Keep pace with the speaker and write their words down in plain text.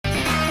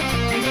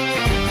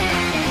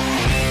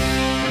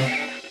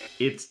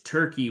It's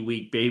Turkey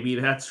Week, baby.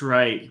 That's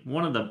right.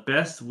 One of the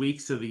best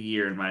weeks of the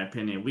year, in my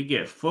opinion. We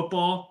get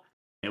football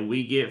and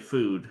we get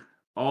food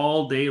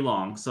all day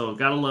long. So,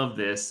 gotta love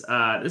this.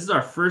 This is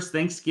our first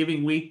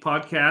Thanksgiving week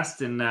podcast,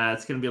 and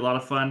it's gonna be a lot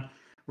of fun.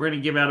 We're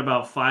gonna give out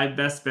about 5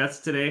 best bets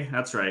today.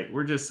 That's right.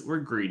 We're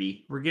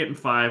greedy. We're getting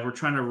five. We're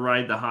trying to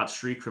ride the hot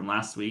streak from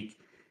last week,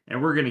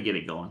 and we're gonna get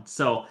it going.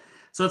 So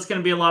it's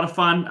going to be a lot of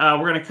fun.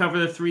 We're going to cover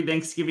the 3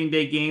 Thanksgiving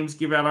Day games,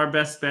 give out our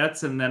best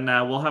bets, and then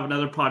we'll have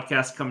another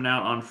podcast coming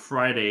out on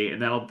Friday, and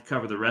that'll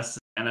cover the rest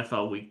of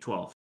NFL Week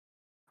 12.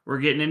 We're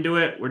getting into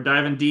it. We're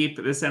diving deep.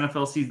 This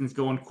NFL season's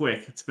going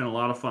quick. It's been a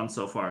lot of fun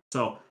so far.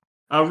 So,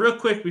 real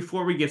quick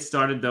before we get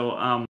started, though,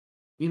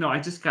 I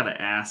just got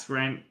to ask,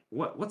 Ryan,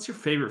 what's your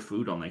favorite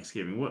food on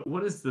Thanksgiving?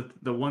 What is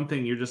the one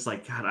thing you're just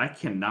like, God, I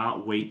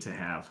cannot wait to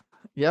have?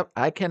 Yep,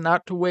 I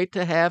cannot wait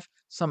to have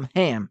some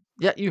ham.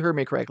 Yeah, you heard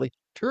me correctly.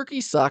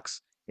 Turkey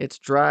sucks. It's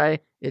dry,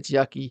 it's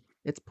yucky,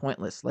 it's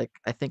pointless. Like,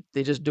 I think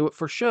they just do it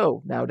for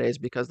show nowadays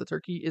because the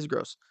turkey is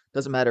gross.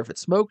 Doesn't matter if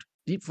it's smoked,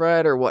 deep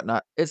fried, or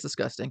whatnot. It's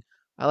disgusting.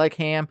 I like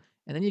ham,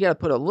 and then you got to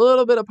put a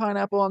little bit of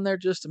pineapple on there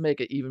just to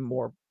make it even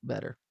more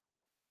better.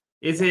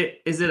 Is Yeah,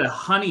 it a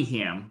honey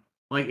ham?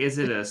 Like, is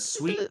it it a it,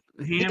 sweet it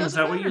ham? Is doesn't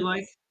that what you matter.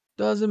 like?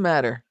 Doesn't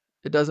matter.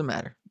 It doesn't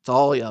matter. It's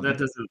all That yummy.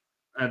 doesn't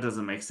that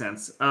doesn't make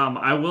sense.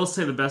 I will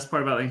say the best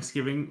part about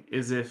Thanksgiving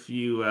is if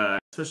you,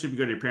 especially if you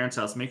go to your parents'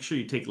 house, make sure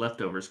you take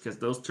leftovers because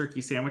those turkey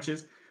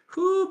sandwiches,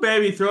 whoo,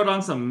 baby, throw it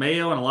on some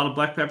mayo and a lot of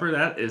black pepper.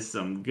 That is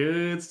some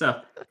good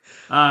stuff.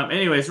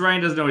 Anyways,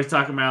 Ryan doesn't know what he's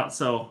talking about.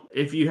 So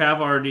if you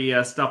have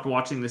already stopped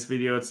watching this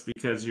video, it's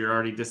because you're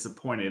already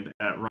disappointed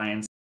at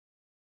Ryan's.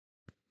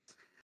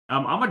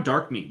 I'm a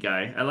dark meat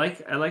guy. I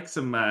like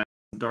some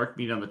dark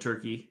meat on the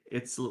turkey.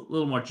 It's a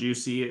little more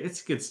juicy.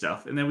 It's good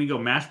stuff. And then we go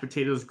mashed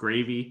potatoes,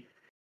 gravy.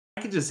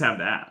 I could just have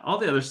that. All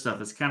the other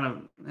stuff is kind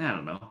of, I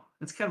don't know.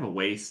 It's kind of a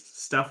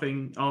waste.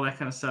 Stuffing, all that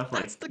kind of stuff.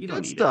 That's Like, the you don't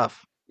good need it.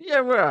 stuff. Yeah,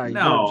 right.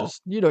 No,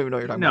 You don't even know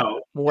what you're talking about.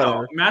 no, no.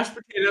 Whatever. Mashed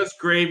potatoes,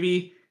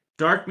 gravy,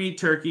 dark meat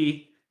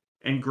turkey,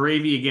 and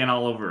gravy again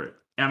all over it.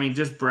 I mean,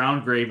 just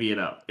brown gravy it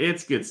up.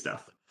 It's good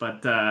stuff.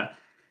 But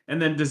and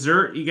then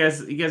dessert. You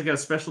guys got a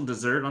special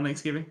dessert on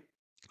Thanksgiving?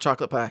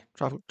 Chocolate pie,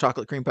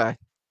 chocolate cream pie.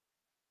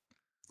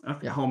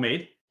 Okay, Yeah,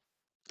 homemade.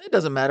 it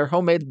doesn't matter.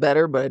 Homemade's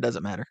better, but it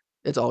doesn't matter.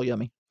 It's all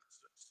yummy.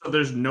 So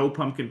there's no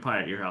pumpkin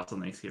pie at your house on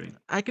Thanksgiving.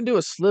 I can do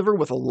a sliver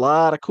with a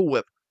lot of Cool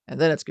Whip, and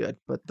then it's good.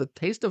 But the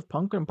taste of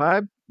pumpkin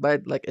pie by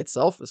like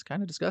itself is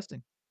kind of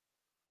disgusting.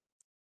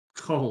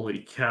 Holy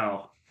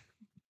cow,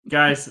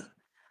 guys!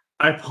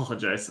 I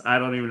apologize. I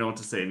don't even know what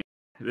to say.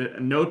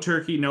 No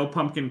turkey, no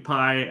pumpkin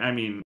pie. I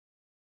mean,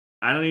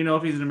 I don't even know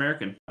if he's an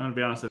American. I'm gonna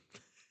be honest with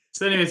you.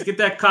 So, anyways, get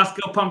that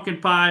Costco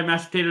pumpkin pie,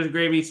 mashed potatoes,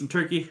 gravy, some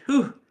turkey.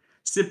 Whew.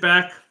 Sit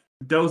back,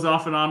 doze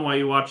off and on while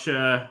you watch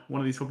one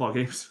of these football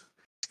games.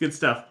 It's good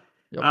stuff.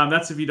 Yep.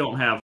 That's if you don't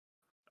have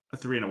a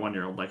 3 and a 1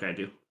 year old like I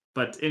do.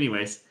 But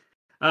anyways,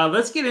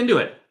 let's get into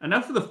it.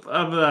 Enough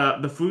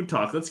of the food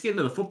talk. Let's get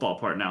into the football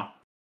part now.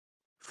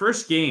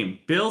 First game,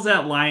 Bills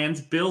at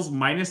Lions. Bills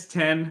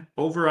 -10,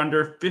 over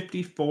under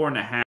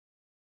 54.5.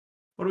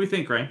 What do we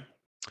think, Ryan?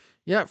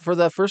 Yeah, for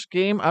the first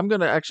game, I'm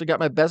gonna actually got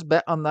my best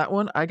bet on that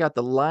one. I got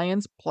the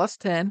Lions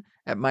 +10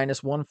 at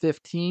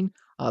 -115.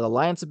 The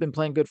Lions have been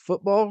playing good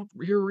football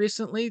here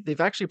recently. They've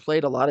actually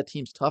played a lot of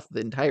teams tough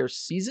the entire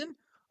season,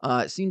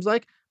 it seems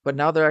like, but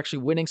now they're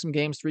actually winning some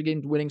games,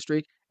 3-game winning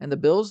streak. And the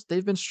Bills,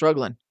 they've been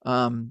struggling.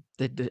 I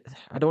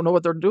don't know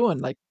what they're doing.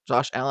 Like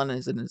Josh Allen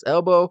is in his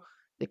elbow.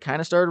 They kind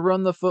of started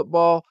running the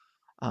football.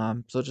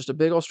 So just a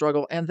big old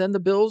struggle. And then the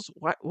Bills,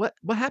 what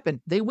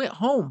happened? They went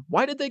home.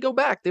 Why did they go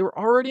back? They were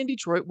already in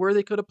Detroit where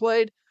they could have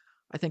played.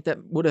 I think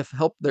that would have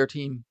helped their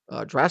team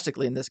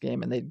drastically in this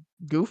game, and they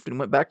goofed and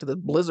went back to the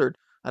blizzard.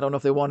 I don't know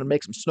if they wanted to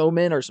make some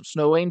snowmen or some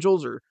snow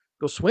angels or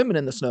go swimming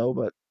in the snow,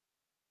 but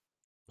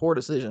poor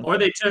decision. Or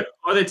they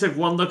took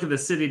one look at the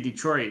city of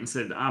Detroit and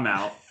said, "I'm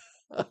out."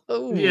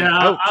 Oh, Yeah,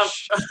 I'm,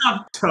 ouch.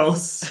 I'm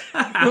toast.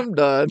 I'm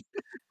done.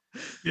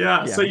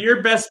 Yeah. So Yeah,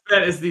 your best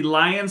bet is the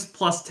Lions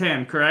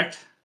 +10,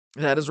 correct?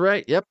 that is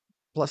right. Yep.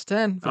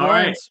 +10 for the All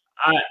right.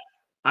 Lions.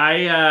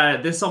 I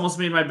this almost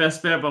made my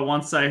best bet, but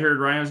once I heard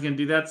Ryan was going to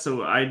do that,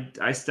 so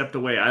I stepped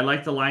away. I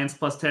like the Lions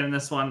 +10 in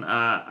this one.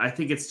 I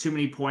think it's too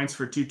many points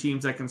for two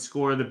teams that can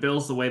score. The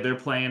Bills, the way they're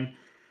playing,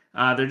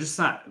 they're just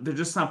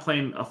not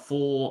playing a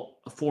full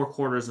 4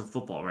 quarters of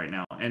football right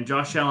now. And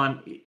Josh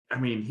Allen, I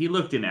mean, he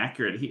looked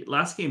inaccurate.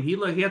 Last game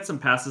he had some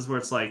passes where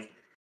it's like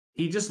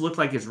he just looked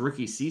like his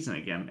rookie season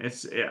again.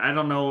 I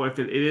don't know if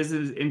it is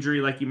his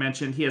injury like you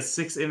mentioned. He has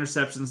 6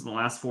 interceptions in the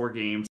last 4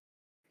 games.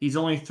 He's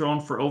only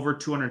thrown for over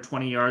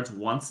 220 yards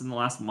once in the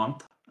last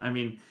month. I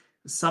mean,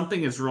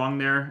 something is wrong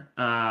there.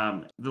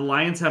 The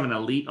Lions have an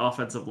elite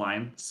offensive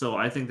line, so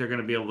I think they're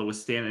going to be able to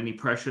withstand any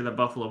pressure that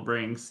Buffalo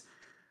brings.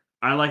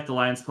 I like the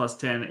Lions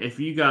 +10. If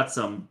you got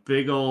some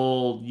big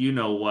old you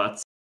know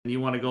what's and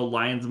you want to go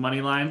Lions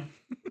money line,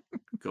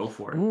 go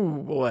for it.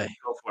 Ooh, boy.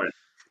 Go for it.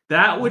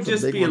 That would That's a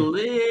just big be a one.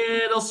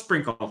 little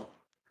sprinkle,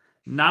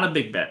 not a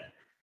big bet,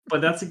 but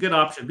that's a good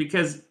option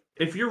because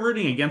if you're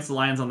rooting against the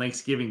Lions on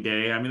Thanksgiving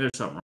Day, I mean, there's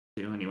something wrong.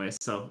 to anyway,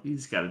 so you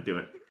just got to do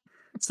it.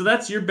 So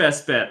that's your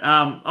best bet.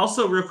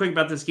 Also, real quick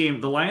about this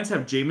game, the Lions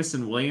have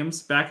Jamison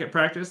Williams back at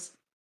practice.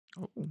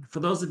 Oh, For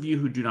those of you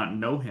who do not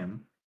know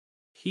him,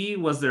 he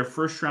was their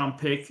first round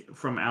pick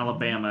from mhm.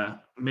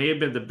 Alabama. May have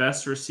been the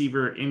best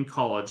receiver in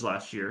college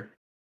last year,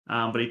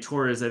 but he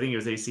tore his, I think it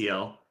was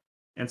ACL,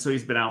 and so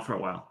he's been out for a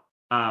while.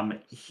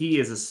 He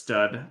is a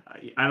stud.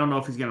 I don't know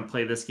if he's going to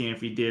play this game.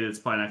 If he did, it's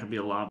probably not going to be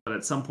a lot, but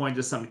at some point,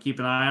 just something to keep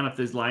an eye on. If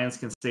these Lions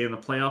can stay in the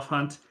playoff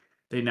hunt,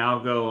 they now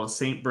go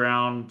St.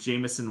 Brown,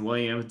 Jamison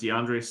Williams,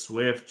 DeAndre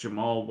Swift,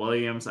 Jamal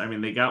Williams. I mean,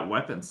 they got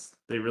weapons.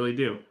 They really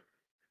do.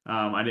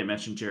 I didn't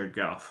mention Jared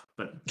Goff,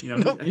 but Nope, I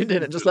you think he's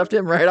didn't. Just doing left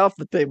him right off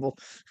the table.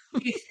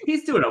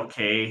 he's doing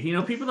okay.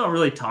 People don't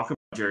really talk about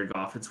Jared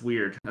Goff. It's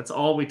weird. That's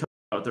all we talk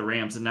about with the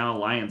Rams and now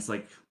Lions.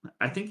 Like,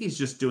 I think he's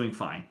just doing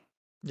fine.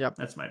 Yep.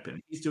 That's my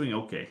opinion. He's doing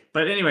okay.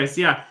 But anyways,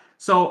 yeah.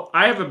 So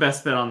I have a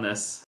best bet on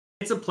this.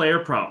 It's a player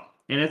prop,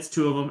 and it's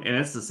two of them, and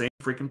it's the same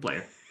freaking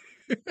player.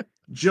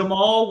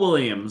 Jamal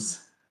Williams.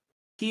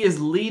 He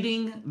is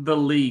leading the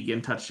league in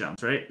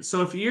touchdowns, right?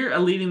 So if you're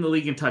leading the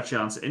league in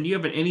touchdowns and you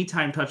have an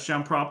anytime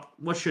touchdown prop,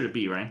 what should it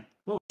be, Ryan?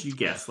 What would you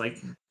guess? Like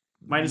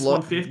minus Lo-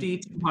 150,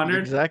 200?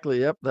 exactly.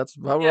 Yep. That's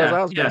about what Yeah,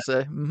 I was yeah. gonna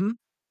say. Hmm.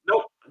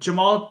 Nope.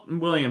 Jamal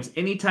Williams,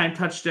 anytime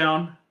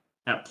touchdown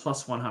at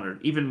plus 100,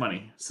 even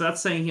money. So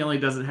that's saying he only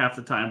does it half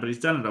the time, but he's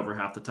done it over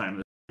half the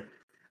time.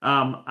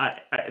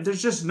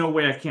 There's just no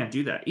way I can't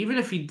do that. Even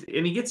if he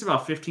gets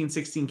about 15,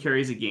 16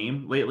 carries a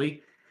game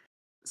lately.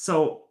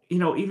 So,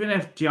 even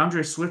if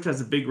DeAndre Swift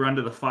has a big run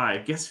to the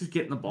five, guess who's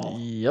getting the ball?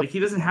 Yep. Like, he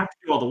doesn't have to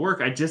do all the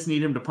work. I just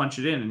need him to punch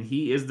it in, and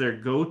he is their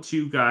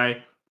go-to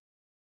guy.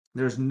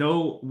 There's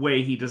no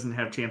way he doesn't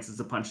have chances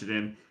to punch it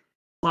in.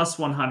 Plus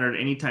 100,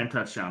 anytime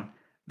touchdown.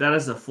 That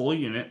is a full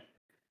unit.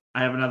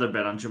 I have another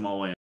bet on Jamal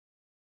Williams.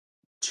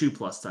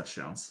 2+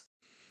 touchdowns.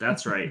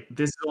 That's right.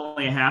 This is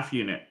only a half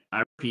unit.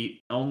 I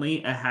repeat,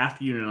 only a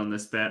half unit on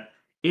this bet.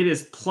 It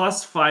is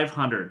plus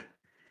 500.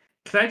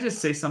 Can I just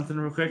say something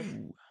real quick?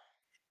 Ooh.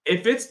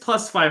 If it's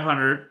plus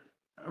 500,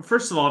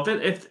 first of all,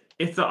 if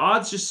the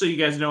odds, just so you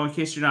guys know, in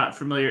case you're not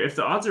familiar, if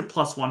the odds are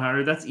plus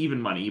 100, that's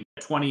even money. You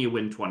bet 20, you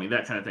win 20,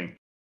 that kind of thing.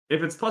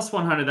 If it's plus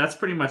 100, that's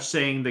pretty much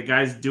saying the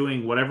guy's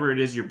doing whatever it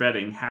is you're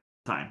betting half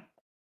the time.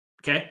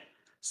 Okay?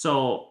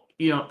 So,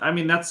 I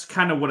mean, that's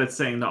kind of what it's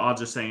saying. The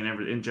odds are saying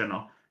in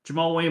general.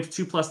 Jamal Williams,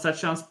 2+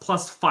 touchdowns,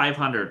 plus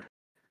 500.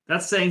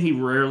 That's saying he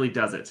rarely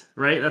does it,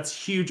 right? That's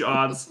huge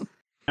odds.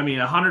 I mean,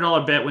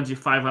 $100 bet wins you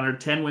 500,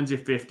 10 wins you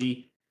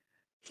 50.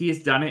 He has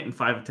done it in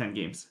 5 of 10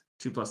 games,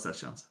 2+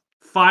 touchdowns.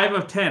 5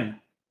 of 10.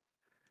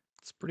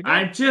 It's pretty good.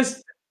 I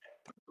just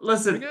Pretty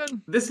listen.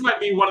 good. This might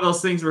be one of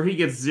those things where he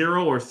gets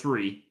 0 or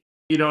 3.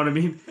 You know what I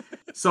mean?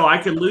 So I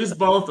could lose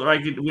both or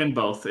I could win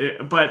both.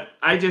 But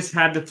I just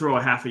had to throw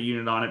a half a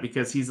unit on it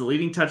because he's the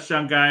leading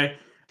touchdown guy.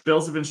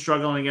 Bills have been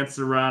struggling against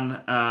the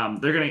run.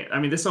 They're gonna. I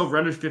mean, this over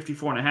under is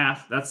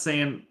 54.5. That's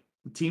saying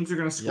teams are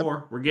gonna Yep.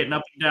 score. We're getting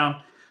up and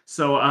down.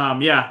 So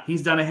yeah,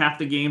 he's done a half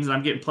the games, and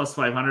I'm getting plus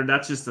 500.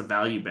 That's just a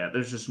value bet.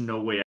 There's just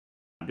no way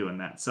I'm doing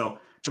that. So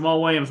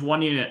Jamal Williams,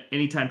 1 unit,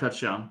 anytime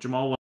touchdown.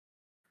 Jamal Williams,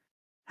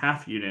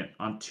 half unit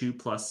on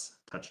 2+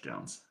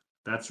 touchdowns.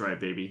 That's right,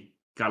 baby.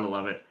 Gotta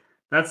love it.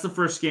 That's the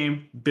first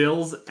game.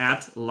 Bills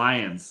at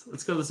Lions.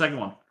 Let's go to the second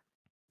one.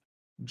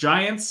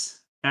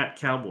 Giants at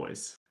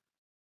Cowboys.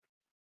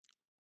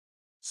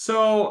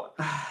 So,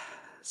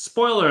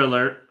 spoiler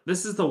alert,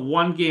 this is the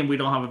one game we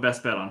don't have a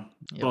best bet on,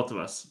 Yep. both of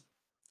us.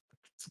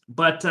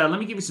 But let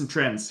me give you some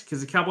trends because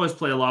the Cowboys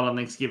play a lot on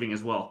Thanksgiving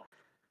as well.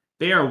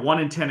 They are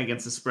 1-10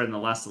 against the spread in the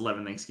last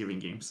 11 Thanksgiving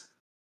games.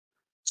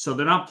 So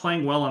they're not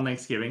playing well on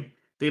Thanksgiving.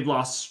 They've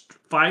lost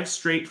 5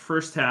 straight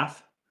first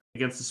half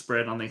against the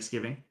spread on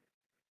Thanksgiving.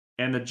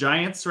 And the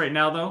Giants right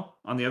now, though,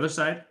 on the other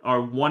side, are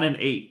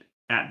 1-8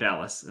 at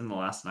Dallas in the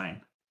last 9.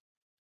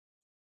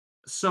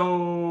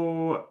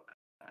 So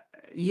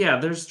yeah,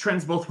 there's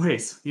trends both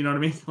ways. You know what I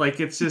mean? Like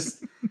it's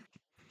just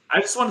I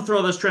just want to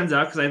throw those trends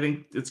out because I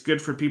think it's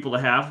good for people to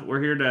have.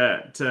 We're here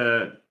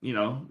to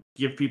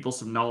give people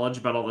some knowledge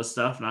about all this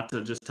stuff, not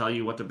to just tell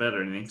you what to bet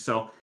or anything.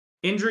 So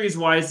injuries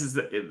wise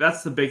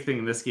that's the big thing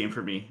in this game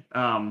for me.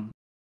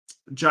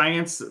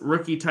 Giants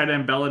rookie tight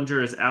end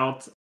Bellinger is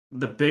out.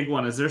 The big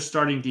one is their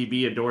starting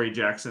DB Adoree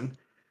Jackson.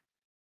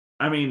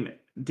 I mean,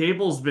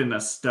 Dable's been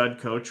a stud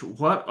coach.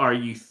 What are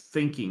you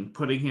thinking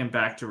putting him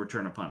back to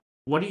return a punt?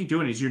 What are you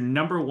doing? He's your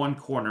number one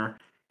corner,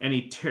 and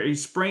he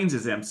sprains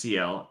his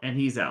MCL, and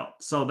he's out.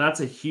 So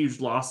that's a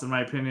huge loss, in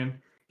my opinion.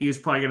 He was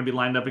probably going to be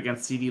lined up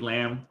against CeeDee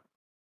Lamb,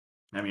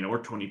 or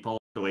Tony Pollard,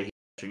 the way he's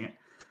catching it.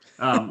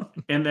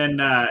 And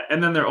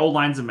then their old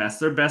line's a mess.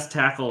 Their best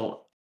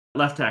tackle,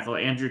 left tackle,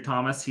 Andrew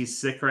Thomas, he's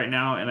sick right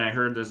now, and I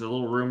heard there's a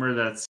little rumor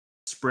that's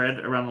spread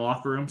around the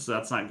locker room, so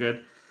that's not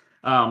good.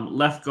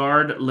 Left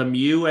guard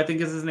Lemieux, I think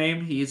is his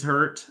name. He's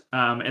hurt.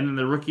 And then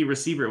the rookie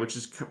receiver, which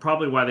is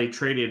probably why they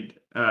traded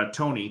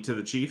Tony to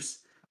the Chiefs,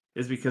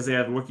 is because they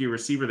had a rookie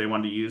receiver they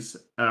wanted to use,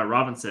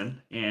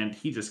 Robinson, and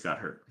he just got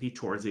hurt. He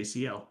tore his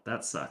ACL.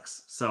 That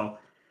sucks. So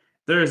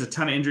there is a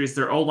ton of injuries.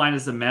 Their O line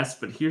is a mess,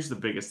 but here's the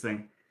biggest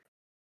thing.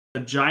 The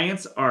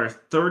Giants are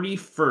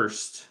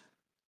 31st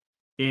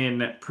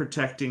in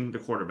protecting the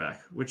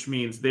quarterback, which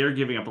means they're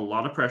giving up a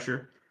lot of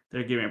pressure.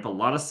 They're giving up a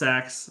lot of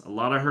sacks, a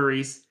lot of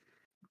hurries.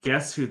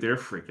 Guess who they're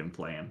freaking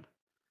playing?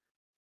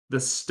 The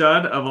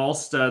stud of all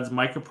studs,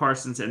 Micah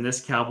Parsons, and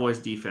this Cowboys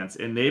defense,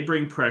 and they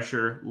bring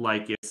pressure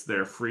like it's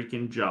their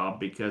freaking job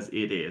because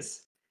it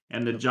is.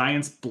 And the Yep.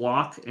 Giants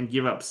block and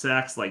give up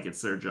sacks like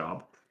it's their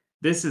job.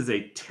 This is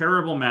a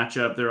terrible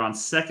matchup. They're on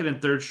second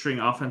and third string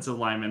offensive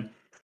linemen.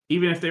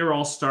 Even if they were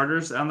all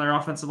starters on their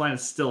offensive line,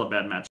 it's still a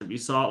bad matchup. You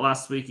saw it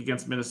last week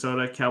against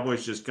Minnesota.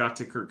 Cowboys just got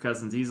to Kirk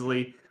Cousins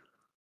easily.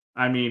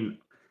 I mean,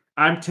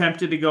 I'm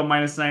tempted to go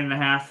minus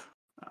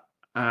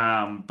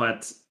 9.5,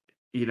 but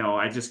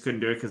I just couldn't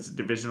do it because it's a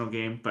divisional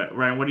game. But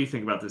Ryan, what do you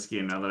think about this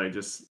game now that I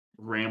just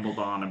rambled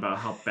on about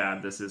how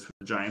bad this is for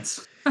the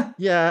Giants?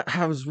 Yeah,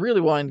 I was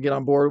really wanting to get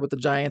on board with the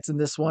Giants in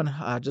this one,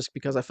 just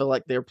because I feel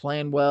like they're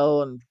playing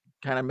well and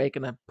kind of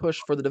making a push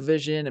for the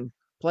division and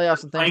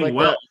playoffs and things Playing like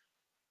well. that.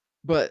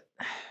 But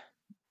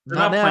They're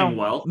not not playing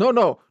now.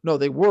 well. No,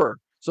 they were.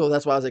 So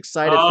that's why I was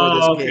excited for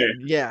this Oh, okay. game.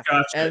 Yeah,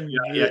 Gotcha. and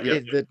Yeah, yeah,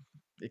 yeah.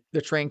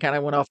 the train kind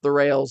of went off the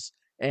rails,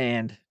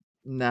 and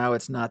now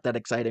it's not that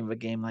exciting of a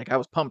game. Like I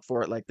was pumped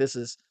for it. Like this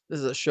is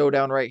a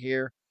showdown right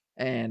here,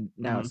 and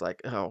now Mhm. it's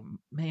like, oh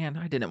man,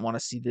 I didn't want to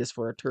see this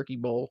for a turkey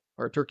bowl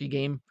or a turkey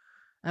game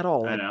at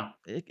all. I Like know.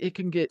 it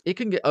can get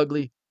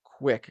ugly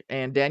quick.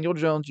 And Daniel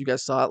Jones, you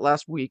guys saw it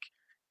last week.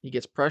 He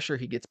gets pressure,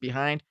 he gets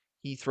behind,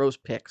 he throws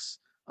picks.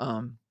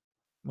 Um,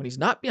 when he's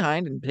not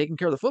behind and taking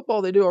care of the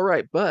football, they do all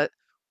right. But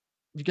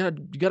you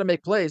gotta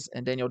make plays,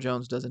 and Daniel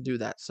Jones doesn't do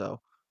that.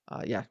 So,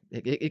 yeah,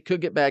 it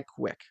could get bad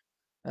quick.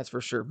 That's for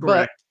sure. But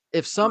Correct.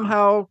 if Uh,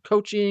 somehow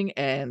coaching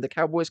and the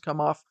Cowboys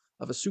come off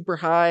of a super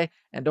high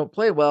and don't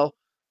play well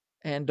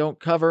and don't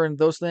cover and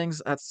those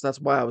things, that's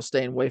why I was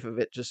staying away from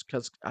it, just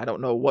because I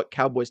don't know what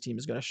Cowboys team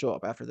is going to show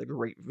up after the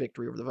great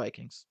victory over the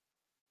Vikings.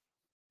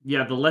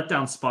 yeah, the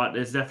letdown spot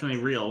is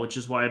definitely real, which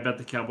is why I bet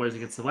the Cowboys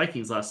against the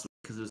Vikings last week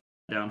because it was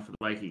down for the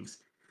Vikings.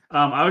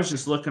 I was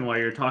just looking while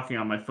you're talking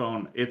on my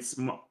phone. It's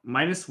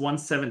minus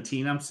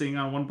 117 I'm seeing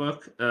on one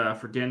book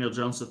for Daniel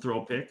Jones to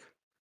throw a pick.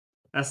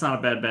 That's not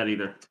a bad bet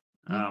either.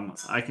 Yeah.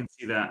 I can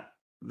see that,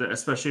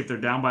 especially if they're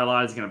down by a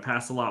lot, he's going to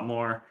pass a lot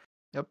more.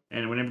 Yep.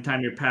 And when every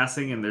time you're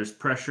passing and there's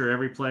pressure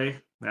every play,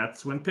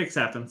 that's when picks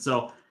happen.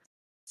 So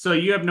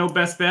you have no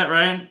best bet,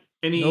 Ryan?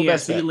 No Any?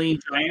 best So bet. you lean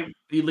Giant?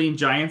 You lean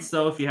Giants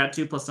though, if you had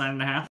to, plus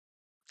 9.5.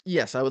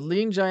 Yes, I would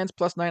lean Giants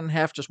plus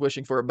 9.5, just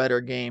wishing for a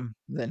better game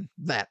than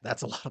that.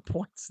 That's a lot of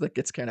points. That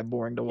gets kind of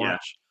boring to Yeah,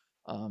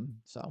 watch.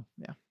 So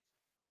yeah.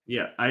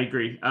 yeah, I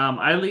agree.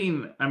 I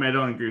lean. I mean, I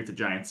don't agree with the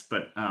Giants,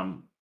 but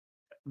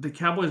the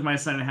Cowboys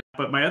minus 9.5.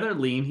 But my other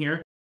lean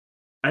here,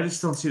 I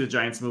just don't see the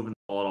Giants moving the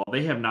ball at all.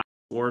 They have not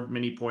scored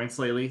many points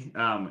lately,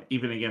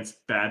 even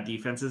against bad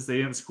defenses. They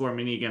didn't score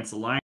many against the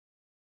Lions,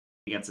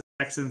 against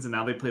the Texans, and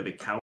now they play the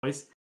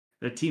Cowboys.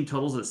 The team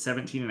totals at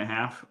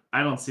 17.5.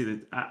 I don't see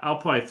the. I'll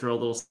probably throw a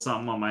little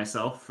something on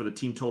myself for the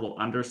team total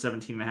under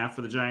 17.5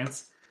 for the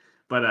Giants,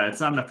 but it's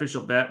not an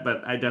official bet.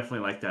 But I definitely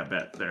like that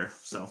bet there.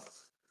 So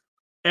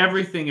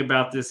everything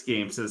about this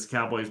game says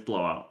Cowboys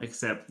blowout,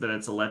 except that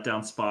it's a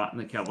letdown spot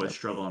and the Cowboys Yep.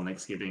 struggle on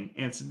Thanksgiving,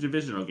 and it's a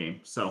divisional game.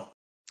 So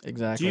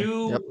Exactly.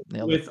 do Yep.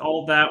 Nailed it. with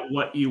all that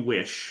what you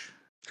wish.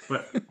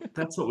 But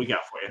that's what we got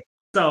for you.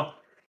 So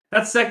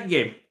that's second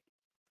game.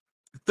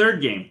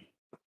 Third game,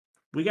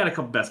 we got a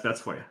couple best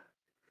bets for you.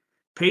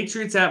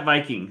 Patriots at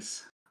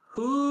Vikings.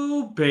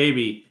 Ooh,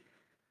 baby.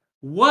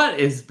 What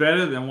is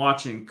better than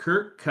watching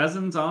Kirk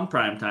Cousins on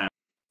primetime?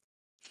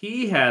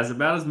 He has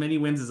about as many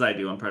wins as I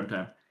do on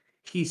primetime.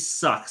 He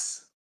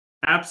sucks.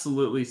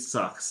 Absolutely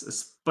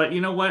sucks. But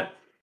you know what?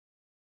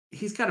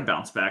 He's got to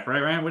bounce back,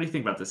 right, Ryan? What do you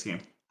think about this game?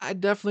 I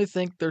definitely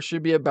think there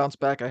should be a bounce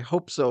back. I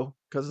hope so,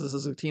 because this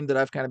is a team that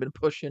I've kind of been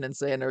pushing and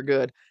saying they're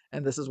good.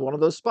 And this is one of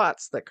those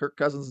spots that Kirk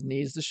Cousins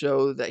needs to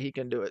show that he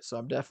can do it. So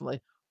I'm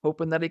definitely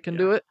hoping that he can Yeah.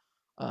 do it.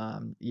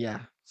 Yeah.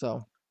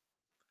 So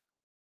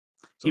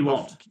He go.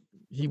 won't.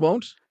 He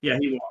won't. Yeah,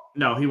 he won't.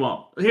 No, he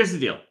won't. Here's the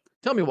deal.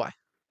 Tell me why.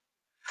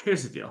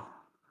 Here's the deal.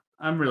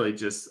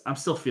 I'm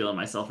still feeling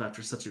myself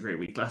after such a great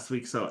week last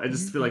week. So I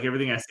just feel Mhm. like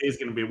everything I say is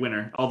going to be a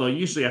winner. Although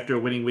usually after a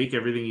winning week,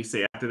 everything you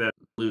say after that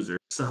is a loser.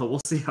 So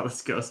we'll see how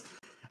this goes.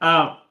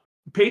 Uh,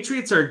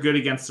 Patriots are good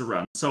against the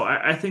run. So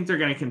I think they're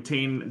going to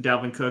contain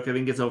Dalvin Cook. I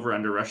think it's over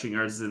under rushing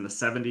yards in the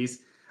 70s.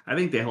 I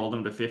think they hold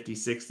him to 50,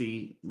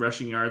 60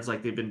 rushing yards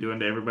like they've been doing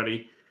to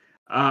everybody.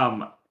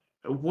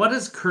 What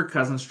does Kirk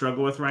Cousins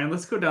struggle with, Ryan?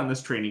 Let's go down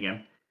this train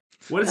again.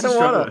 What I does he don't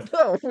struggle want with? to.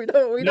 No, we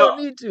don't. We No.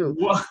 don't need to.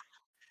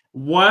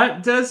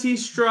 What does he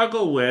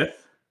struggle with?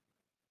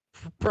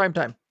 Prime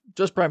time.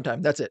 Just prime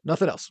time. That's it.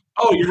 Nothing else.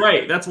 Oh, you're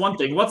right. That's one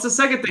thing. What's the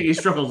second thing he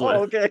struggles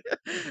Oh, with? okay.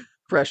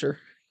 Pressure.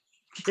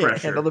 Can't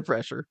handle the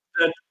Pressure.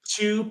 pressure. The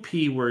two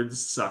P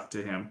words suck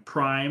to him: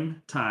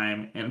 prime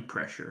time and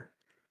pressure.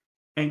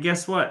 And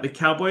guess what? The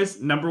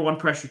Cowboys, number one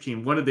pressure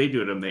team. What did they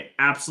do to him? They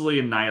absolutely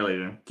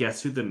annihilated him.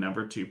 Guess who the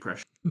number two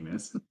pressure team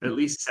is? At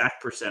least sack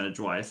percentage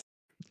wise.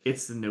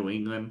 It's the New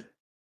England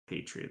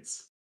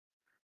Patriots.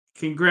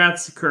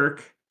 Congrats,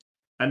 Kirk.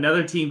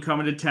 Another team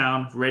coming to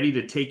town, ready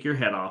to take your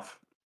head off.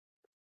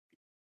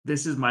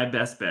 This is my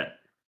best bet.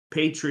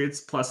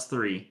 Patriots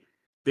 +3.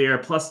 They are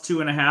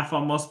 +2.5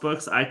 on most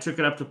books. I took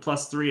it up to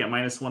 +3 at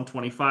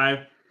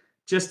 -125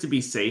 just to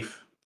be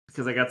safe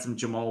because I got some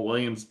Jamal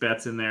Williams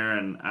bets in there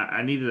and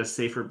I needed a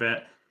safer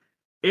bet.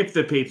 If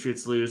the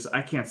Patriots lose,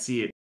 I can't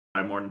see it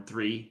by more than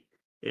 3.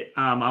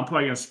 I'm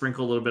probably going to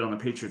sprinkle a little bit on the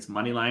Patriots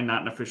money line,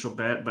 not an official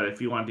bet, but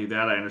if you want to do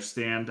that, I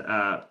understand.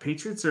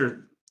 Patriots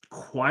are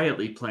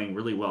quietly playing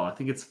really well. I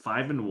think it's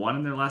 5-1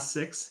 in their last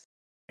 6.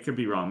 I could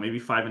be wrong. Maybe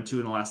 5-2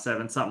 in the last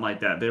 7, something like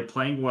that. They're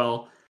playing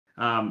well.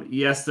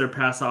 Yes, their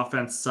pass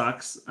offense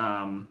sucks,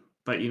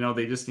 but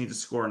they just need to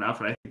score enough,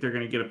 and I think they're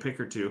going to get a pick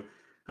or two.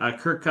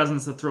 Kirk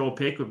Cousins to throw a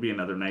pick would be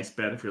another nice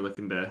bet if you're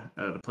looking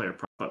to play a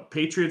prop. But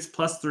Patriots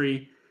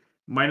 +3,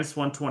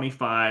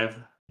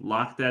 -125.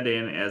 Lock that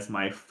in as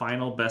my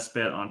final best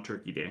bet on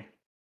Turkey Day.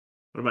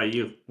 What about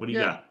you? What do you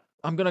Yeah, got?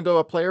 I'm gonna go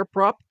a player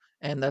prop,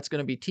 and that's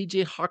gonna be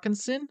TJ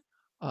Hawkinson,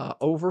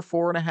 over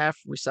 4.5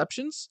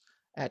 receptions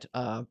at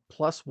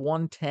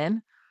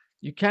 +110.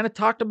 You kind of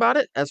talked about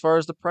it as far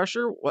as the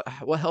pressure.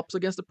 What helps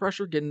against the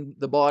pressure? Getting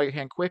the ball out of your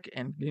hand quick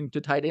and getting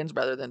to tight ends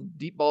rather than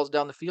deep balls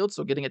down the field.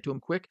 So getting it to him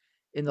quick.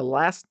 In the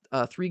last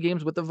 3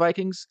 games with the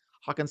Vikings,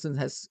 Hawkinson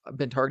has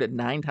been targeted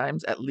 9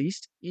 times at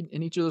least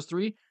in each of those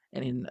 3.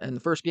 And in the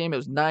first game, it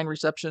was 9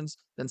 receptions,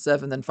 then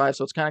 7, then 5.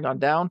 So it's kind of gone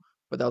down,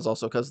 but that was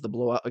also because of the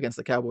blowout against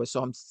the Cowboys.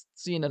 So I'm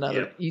seeing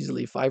another Yep.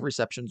 easily 5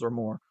 receptions or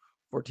more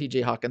for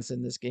TJ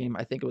Hawkinson this game.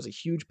 I think it was a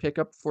huge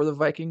pickup for the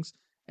Vikings,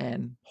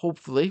 and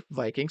hopefully,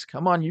 Vikings,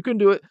 come on, you can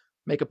do it.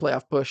 Make a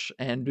playoff push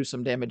and do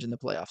some damage in the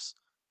playoffs.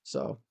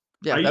 So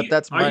yeah, Are you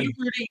that's are you mine.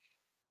 rooting?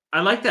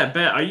 I like that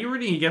bet. Are you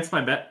rooting against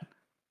my bet?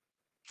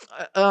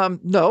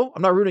 No,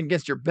 I'm not rooting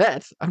against your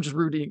bet. I'm just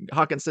rooting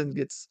Hawkinson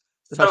gets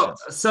the So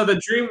touchdowns. so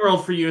the dream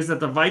world for you is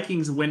that the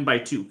Vikings win by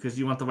 2 because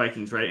you want the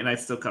Vikings, right? And I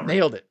still cover.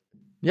 Nailed it.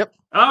 Yep,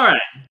 All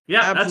right. Yeah,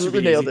 that should be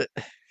absolutely nailed easy.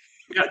 it.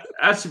 Yeah,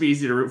 that should be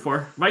easy to root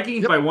for.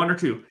 Vikings Yep. by 1 or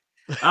 2.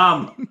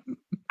 Um,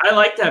 I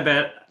like that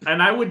bet,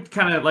 and I would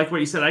kind of like what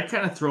you said. I'd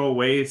kind of throw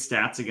away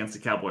stats against the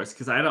Cowboys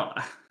because I don't.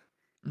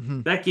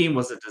 Mhm. That game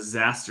was a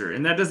disaster,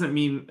 and that doesn't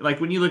mean like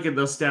when you look at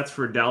those stats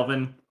for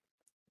Dalvin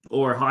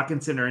or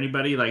Hawkinson or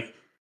anybody, like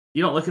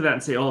you don't look at that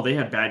and say, "Oh, they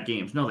had bad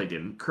games." No, they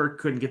didn't. Kirk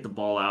couldn't get the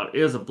ball out.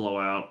 It was a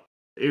blowout.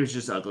 It was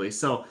just ugly.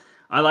 So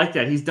I like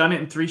that. He's done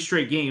it in 3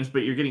 straight games, but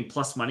you're getting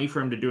plus money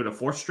for him to do it a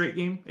fourth straight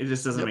game. It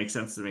just doesn't Yep. make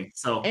sense to me.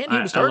 So And he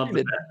was I love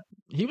the targeted. bet.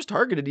 He was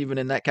targeted even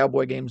in that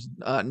Cowboy games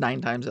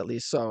 9 times at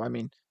least. So I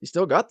mean, he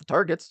still got the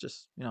targets,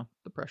 just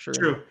the pressure and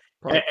True.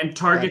 probably And bad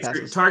targets are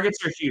passes.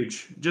 targets are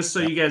huge. Just so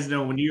Yep. you guys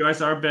know, when you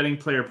guys are betting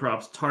player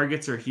props,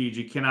 targets are huge.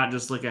 You cannot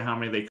just look at how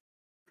many they.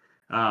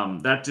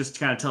 That just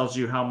kind of tells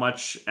you how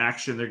much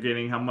action they're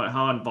getting,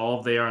 how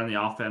involved they are in the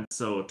offense.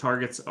 So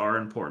targets are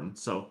important.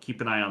 So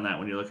keep an eye on that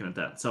when you're looking at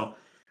that. So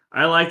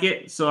I like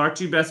it. So our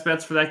 2 best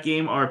bets for that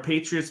game are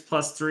Patriots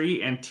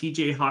 +3 and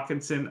TJ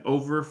Hawkinson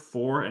over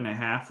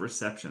 4.5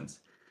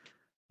 receptions.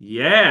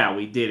 Yeah,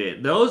 we did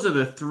it. Those are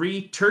the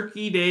 3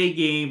 Turkey Day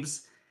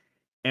games.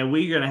 And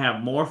we're going to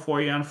have more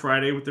for you on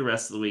Friday with the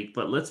rest of the week.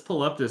 But let's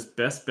pull up this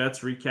best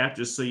bets recap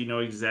just so you know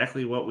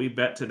exactly what we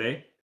bet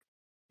today.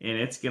 And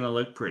it's going to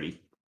look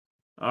pretty.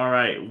 All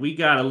right. We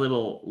got a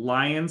little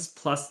Lions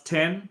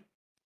 +10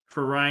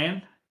 for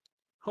Ryan.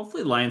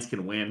 Hopefully, Lions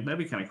can win. That'd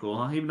be kind of cool,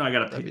 huh? Even though I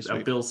got That'd be a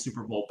sweet. Bills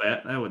Super Bowl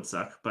bet. That would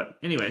suck. But,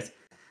 anyways,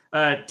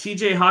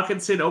 TJ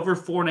Hawkinson over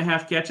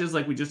 4.5 catches,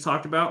 like we just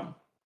talked about,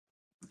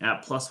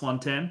 at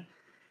 +110.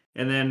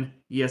 And then,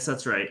 yes,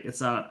 that's right. It's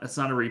not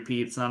a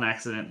repeat. It's not an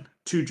accident.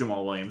 2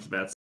 Jamal Williams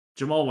bets.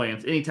 Jamal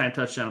Williams, anytime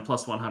touchdown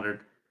 +100.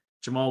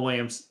 Jamal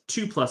Williams,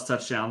 2 plus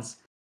touchdowns,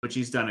 which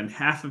he's done in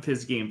half of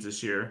his games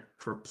this year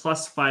for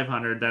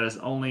 +500. That is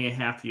only a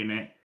half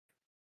unit.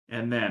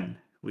 And then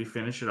we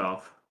finish it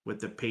off with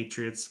the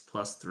Patriots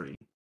 +3.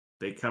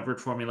 They covered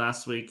for me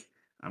last week.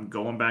 I'm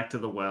going back to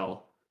the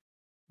well.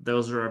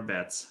 Those are our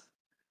bets.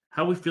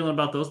 How are we feeling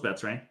about those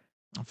bets, Ryan?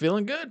 I'm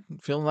feeling good. I'm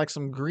feeling like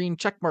some green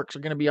check marks are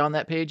going to be on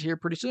that page here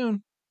pretty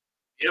soon.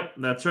 Yep,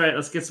 that's right.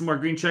 Let's get some more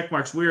green check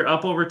marks. We're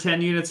up over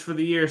 10 units for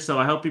the year, so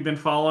I hope you've been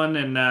following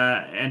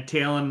and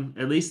tailing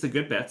at least the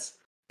good bets.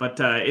 But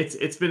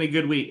it's been a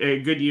good week, a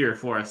good year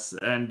for us,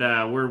 and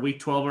we're week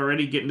 12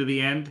 already, getting to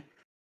the end,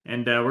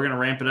 and we're gonna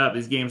ramp it up.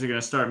 These games are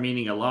gonna start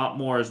meaning a lot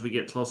more as we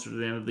get closer to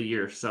the end of the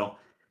year. So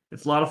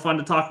it's a lot of fun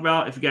to talk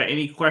about. If you got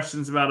any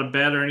questions about a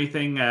bet or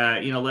anything,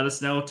 let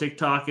us know.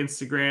 TikTok,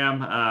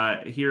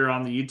 Instagram, here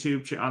on the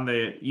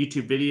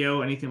YouTube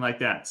video, anything like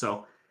that.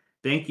 So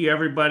thank you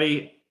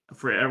everybody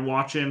for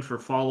watching, for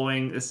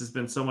following. This has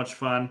been so much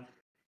fun.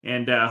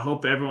 And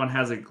hope everyone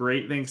has a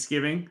great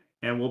Thanksgiving.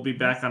 And we'll be Mhm.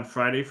 back on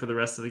Friday for the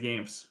rest of the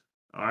games.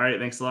 All right.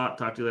 Thanks a lot.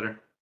 Talk to you later.